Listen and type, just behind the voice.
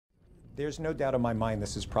There's no doubt in my mind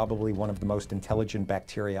this is probably one of the most intelligent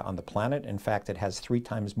bacteria on the planet. In fact, it has 3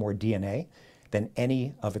 times more DNA than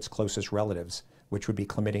any of its closest relatives, which would be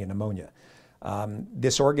chlamydia pneumonia.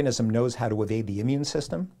 This organism knows how to evade the immune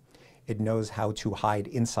system. It knows how to hide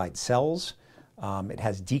inside cells. It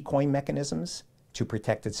has decoy mechanisms to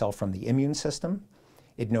protect itself from the immune system.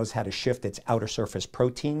 It knows how to shift its outer surface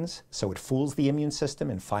proteins so it fools the immune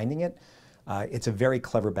system in finding it. It's a very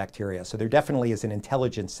clever bacteria. So there definitely is an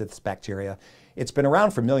intelligence to this bacteria. It's been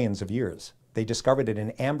around for millions of years. They discovered it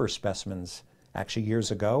in amber specimens actually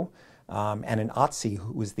years ago, and in Otzi,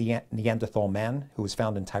 who was the Neanderthal man who was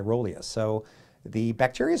found in Tyrolia. So the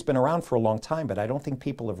bacteria has been around for a long time, but I don't think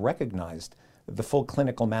people have recognized the full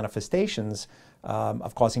clinical manifestations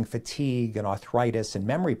of causing fatigue and arthritis and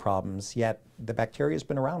memory problems, yet the bacteria has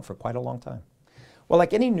been around for quite a long time. Well,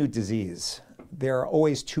 like any new disease, there are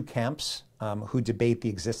always 2 camps who debate the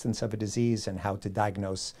existence of a disease and how to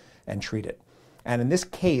diagnose and treat it. And in this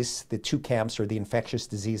case, the 2 camps are the Infectious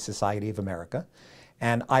Disease Society of America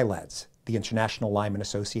and ILADS, the International Lyme and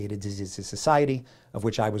Associated Diseases Society, of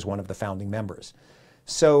which I was one of the founding members.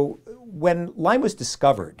 So when Lyme was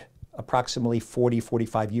discovered approximately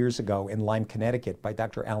 45 years ago in Lyme, Connecticut by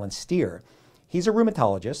Dr. Alan Steer, he's a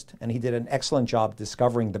rheumatologist and he did an excellent job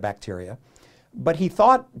discovering the bacteria. But he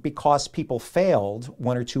thought because people failed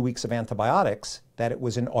 1 or 2 weeks of antibiotics that it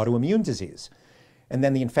was an autoimmune disease. And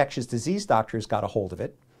then the infectious disease doctors got a hold of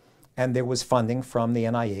it, and there was funding from the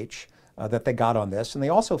NIH that they got on this, and they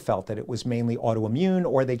also felt that it was mainly autoimmune,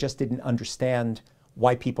 or they just didn't understand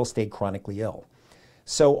why people stayed chronically ill.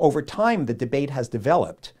 So over time, the debate has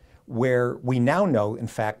developed where we now know, in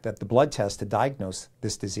fact, that the blood tests to diagnose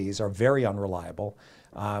this disease are very unreliable.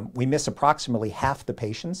 We miss approximately half the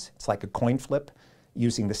patients. It's like a coin flip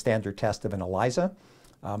using the standard test of an ELISA.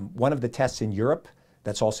 One of the tests in Europe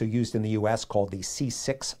that's also used in the US called the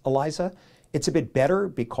C6 ELISA, it's a bit better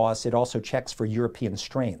because it also checks for European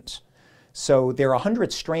strains. So there are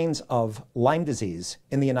 100 strains of Lyme disease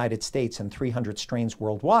in the United States and 300 strains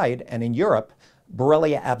worldwide, and in Europe,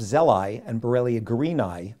 Borrelia abszelii and Borrelia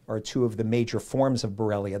guerini are 2 of the major forms of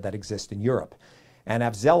Borrelia that exist in Europe. And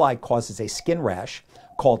abszelii causes a skin rash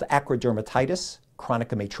called acrodermatitis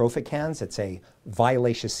chronicum atropicans. It's a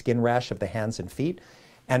violaceous skin rash of the hands and feet.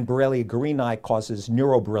 And Borrelia guerini causes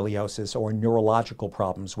neuroborreliosis or neurological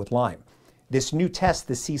problems with Lyme. This new test,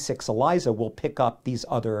 the C6 ELISA, will pick up these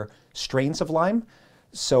other strains of Lyme.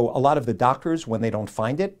 So a lot of the doctors, when they don't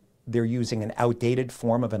find it, they're using an outdated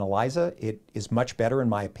form of an ELISA. It is much better, in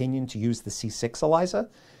my opinion, to use the C6 ELISA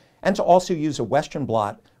and to also use a Western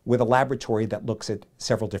blot with a laboratory that looks at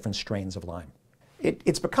several different strains of Lyme.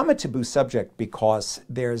 It's become a taboo subject because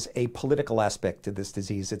there's a political aspect to this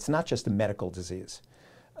disease. It's not just a medical disease.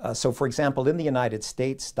 So for example, in the United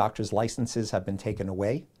States, doctors' licenses have been taken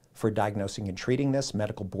away for diagnosing and treating this.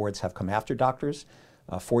 Medical boards have come after doctors.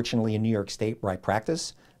 Fortunately, in New York State, where I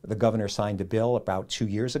practice, the governor signed a bill about 2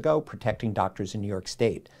 years ago protecting doctors in New York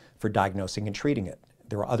State for diagnosing and treating it.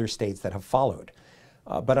 There are other states that have followed.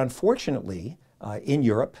 But unfortunately, in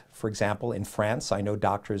Europe, for example, in France, I know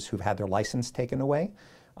doctors who've had their license taken away.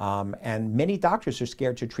 And many doctors are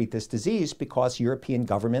scared to treat this disease because European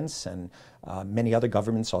governments and many other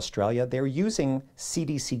governments, Australia, they're using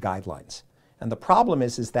CDC guidelines. And the problem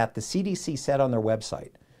is that the CDC said on their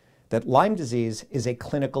website that Lyme disease is a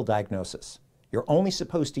clinical diagnosis. You're only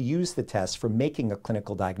supposed to use the test for making a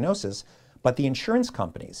clinical diagnosis, but the insurance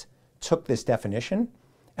companies took this definition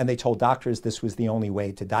and they told doctors this was the only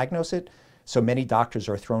way to diagnose it. So many doctors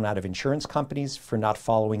are thrown out of insurance companies for not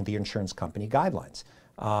following the insurance company guidelines.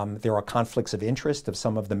 There are conflicts of interest of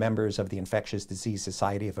some of the members of the Infectious Disease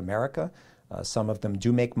Society of America. Some of them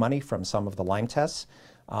do make money from some of the Lyme tests.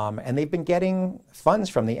 And they've been getting funds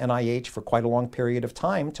from the NIH for quite a long period of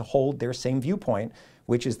time to hold their same viewpoint,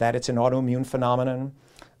 which is that it's an autoimmune phenomenon,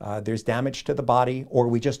 there's damage to the body, or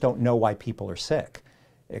we just don't know why people are sick.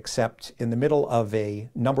 Except in the middle of a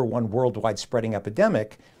 #1 worldwide spreading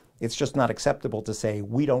epidemic, it's just not acceptable to say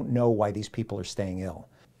we don't know why these people are staying ill.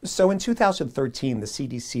 So in 2013, the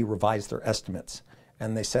CDC revised their estimates,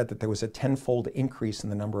 and they said that there was a 10-fold increase in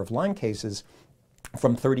the number of Lyme cases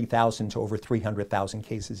from 30,000 to over 300,000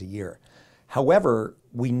 cases a year. However,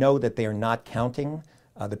 we know that they are not counting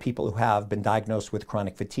the people who have been diagnosed with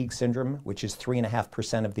chronic fatigue syndrome, which is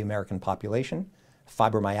 3.5% of the American population,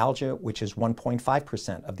 fibromyalgia, which is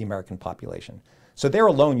 1.5% of the American population. So there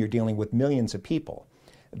alone, you're dealing with millions of people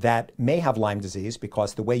that may have Lyme disease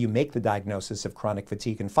because the way you make the diagnosis of chronic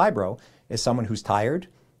fatigue and fibro is someone who's tired,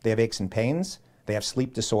 they have aches and pains, they have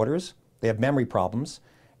sleep disorders, they have memory problems,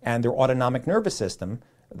 and their autonomic nervous system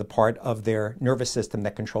the part of their nervous system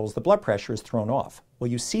that controls the blood pressure, is thrown off. Well,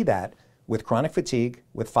 you see that with chronic fatigue,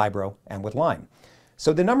 with fibro, and with Lyme.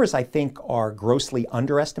 So the numbers, I think, are grossly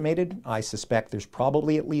underestimated. I suspect there's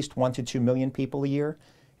probably at least 1 to 2 million people a year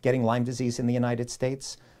getting Lyme disease in the United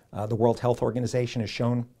States. The World Health Organization has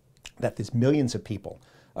shown that there's millions of people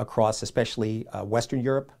across, especially Western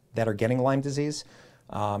Europe, that are getting Lyme disease,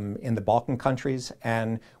 in the Balkan countries.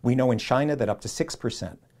 And we know in China that up to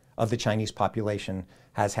 6% of the Chinese population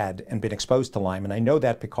has had and been exposed to Lyme. And I know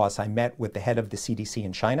that because I met with the head of the CDC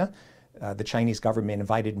in China. The Chinese government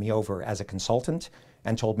invited me over as a consultant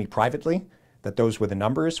and told me privately that those were the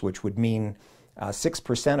numbers, which would mean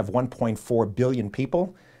 6% of 1.4 billion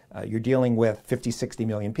people. You're dealing with 50, 60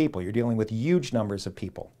 million people. You're dealing with huge numbers of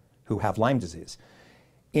people who have Lyme disease.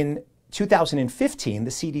 In 2015,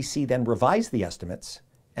 the CDC then revised the estimates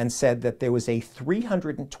and said that there was a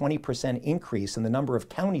 320% increase in the number of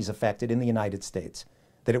counties affected in the United States,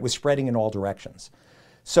 that it was spreading in all directions.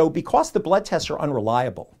 So because the blood tests are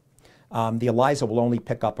unreliable, the ELISA will only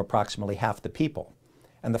pick up approximately half the people.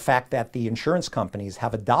 And the fact that the insurance companies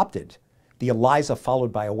have adopted the ELISA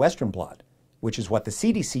followed by a Western blot, which is what the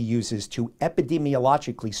CDC uses to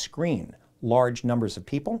epidemiologically screen large numbers of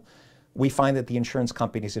people, we find that the insurance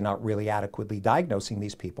companies are not really adequately diagnosing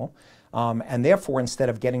these people. And therefore, instead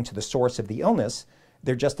of getting to the source of the illness,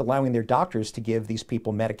 they're just allowing their doctors to give these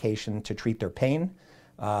people medication to treat their pain.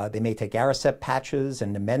 They may take Aricept patches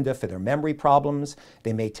and Namenda for their memory problems.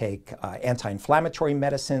 They may take anti-inflammatory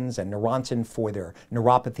medicines and Neurontin for their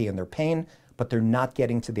neuropathy and their pain, but they're not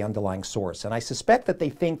getting to the underlying source. And I suspect that they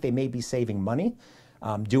think they may be saving money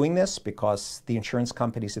doing this because the insurance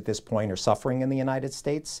companies at this point are suffering in the United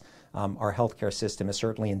States. Our healthcare system is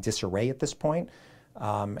certainly in disarray at this point.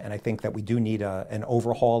 And I think that we do need an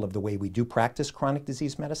overhaul of the way we do practice chronic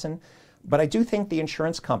disease medicine. But I do think the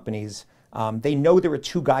insurance companies, they know there are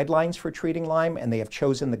 2 guidelines for treating Lyme, and they have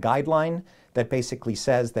chosen the guideline that basically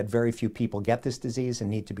says that very few people get this disease and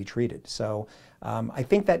need to be treated. So I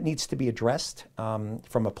think that needs to be addressed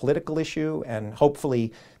from a political issue, and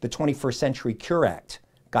hopefully the 21st Century Cure Act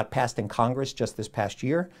got passed in Congress just this past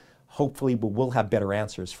year. Hopefully we will have better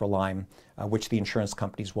answers for Lyme, which the insurance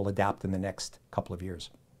companies will adapt in the next couple of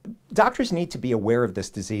years. Doctors need to be aware of this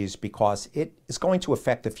disease because it is going to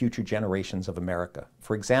affect the future generations of America.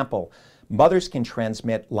 For example, mothers can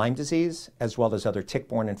transmit Lyme disease as well as other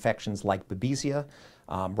tick-borne infections like Babesia,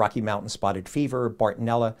 Rocky Mountain spotted fever,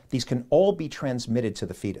 Bartonella. These can all be transmitted to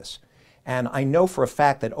the fetus. And I know for a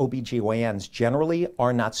fact that OBGYNs generally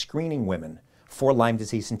are not screening women for Lyme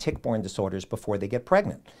disease and tick-borne disorders before they get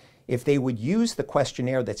pregnant. If they would use the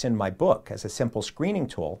questionnaire that's in my book as a simple screening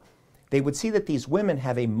tool, they would see that these women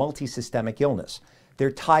have a multisystemic illness.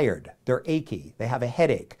 They're tired, they're achy, they have a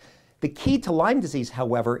headache. The key to Lyme disease,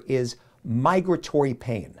 however, is migratory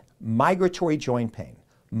pain, migratory joint pain,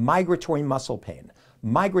 migratory muscle pain,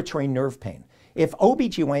 migratory nerve pain. If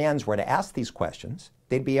OBGYNs were to ask these questions,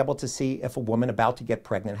 they'd be able to see if a woman about to get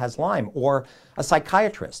pregnant has Lyme, or a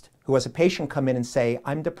psychiatrist who has a patient come in and say,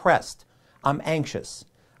 I'm depressed, I'm anxious,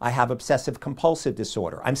 I have obsessive compulsive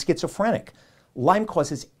disorder, I'm schizophrenic. Lyme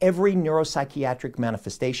causes every neuropsychiatric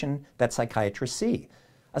manifestation that psychiatrists see.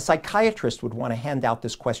 A psychiatrist would want to hand out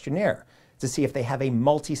this questionnaire to see if they have a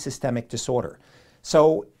multisystemic disorder.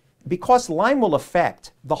 So because Lyme will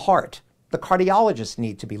affect the heart, the cardiologists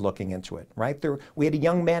need to be looking into it, right? We had a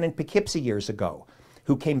young man in Poughkeepsie years ago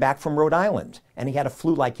who came back from Rhode Island, and he had a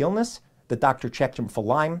flu-like illness. The doctor checked him for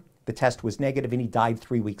Lyme. The test was negative, and he died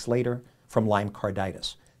 3 weeks later from Lyme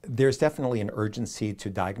carditis. There's definitely an urgency to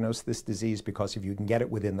diagnose this disease because if you can get it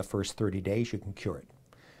within the first 30 days, you can cure it.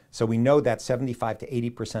 So we know that 75 to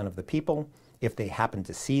 80% of the people, if they happen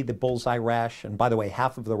to see the bullseye rash, and by the way,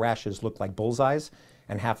 half of the rashes look like bullseyes,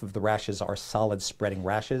 and half of the rashes are solid spreading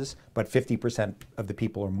rashes, but 50% of the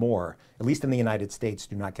people or more, at least in the United States,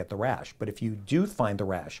 do not get the rash. But if you do find the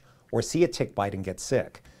rash or see a tick bite and get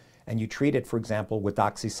sick, and you treat it, for example, with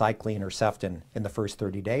doxycycline or Ceftin in the first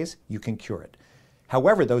 30 days, you can cure it.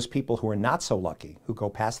 However, those people who are not so lucky, who go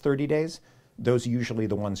past 30 days, those are usually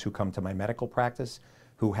the ones who come to my medical practice,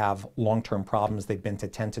 who have long-term problems. They've been to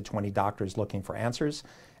 10 to 20 doctors looking for answers,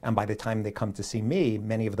 and by the time they come to see me,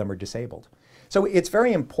 many of them are disabled. So it's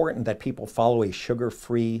very important that people follow a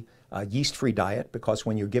sugar-free, yeast-free diet, because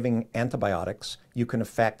when you're giving antibiotics, you can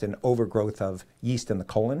affect an overgrowth of yeast in the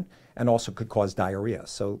colon and also could cause diarrhea.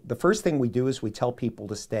 So the first thing we do is we tell people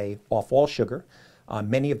to stay off all sugar.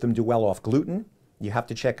 Many of them do well off gluten. You have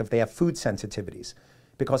to check if they have food sensitivities.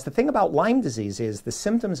 Because the thing about Lyme disease is the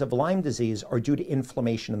symptoms of Lyme disease are due to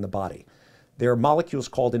inflammation in the body. There are molecules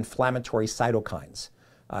called inflammatory cytokines,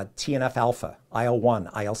 TNF-alpha, IL-1,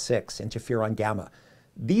 IL-6, interferon gamma.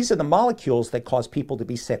 These are the molecules that cause people to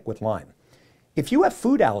be sick with Lyme. If you have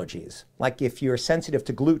food allergies, like if you're sensitive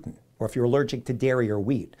to gluten or if you're allergic to dairy or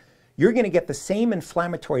wheat, you're going to get the same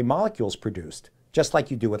inflammatory molecules produced, just like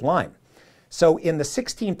you do with Lyme. So in the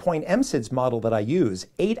 16-point MSIDS model that I use,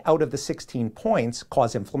 8 out of the 16 points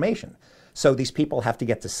cause inflammation. So these people have to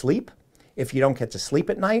get to sleep. If you don't get to sleep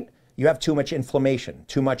at night, you have too much inflammation.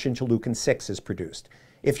 Too much interleukin-6 is produced.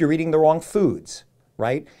 If you're eating the wrong foods,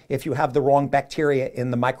 right? If you have the wrong bacteria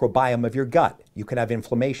in the microbiome of your gut, you could have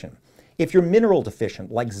inflammation. If you're mineral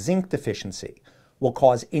deficient, like zinc deficiency, will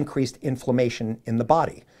cause increased inflammation in the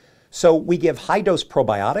body. So we give high-dose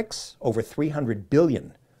probiotics, over 300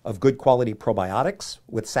 billion of good quality probiotics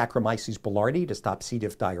with Saccharomyces boulardii to stop C.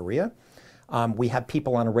 diff diarrhea. We have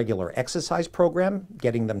people on a regular exercise program,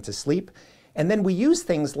 getting them to sleep. And then we use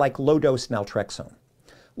things like low-dose naltrexone.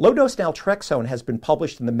 Low-dose naltrexone has been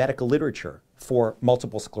published in the medical literature for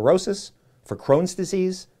multiple sclerosis, for Crohn's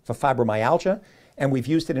disease, for fibromyalgia, and we've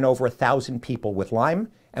used it in over 1,000 people with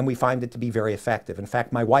Lyme, and we find it to be very effective. In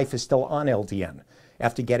fact, my wife is still on LDN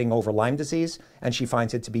after getting over Lyme disease, and she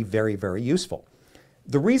finds it to be very, very useful.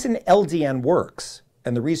 The reason LDN works,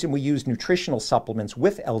 and the reason we use nutritional supplements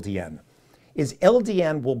with LDN, is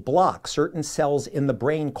LDN will block certain cells in the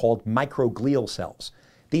brain called microglial cells.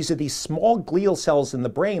 These are these small glial cells in the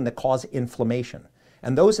brain that cause inflammation.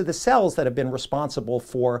 And those are the cells that have been responsible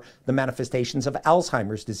for the manifestations of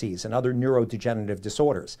Alzheimer's disease and other neurodegenerative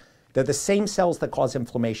disorders. They're the same cells that cause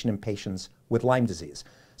inflammation in patients with Lyme disease.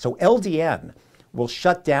 So LDN will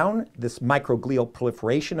shut down this microglial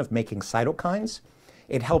proliferation of making cytokines.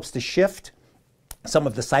 It helps to shift some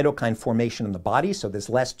of the cytokine formation in the body, so there's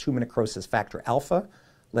less tumor necrosis factor alpha,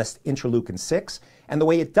 less interleukin-6. And the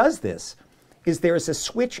way it does this is there is a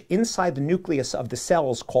switch inside the nucleus of the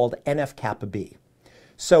cells called NF-kappa B.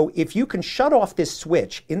 So if you can shut off this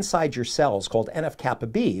switch inside your cells called NF-kappa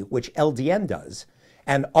B, which LDN does,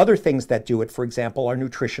 and other things that do it, for example, are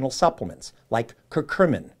nutritional supplements like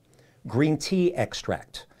curcumin, green tea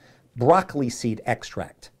extract, broccoli seed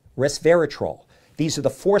extract, resveratrol. These are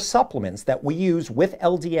the 4 supplements that we use with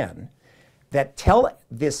LDN that tell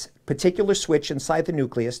this particular switch inside the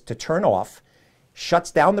nucleus to turn off,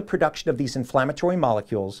 shuts down the production of these inflammatory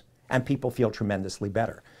molecules, and people feel tremendously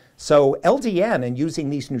better. So LDN and using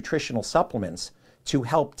these nutritional supplements to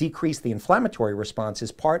help decrease the inflammatory response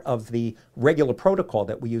is part of the regular protocol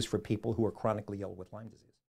that we use for people who are chronically ill with Lyme disease.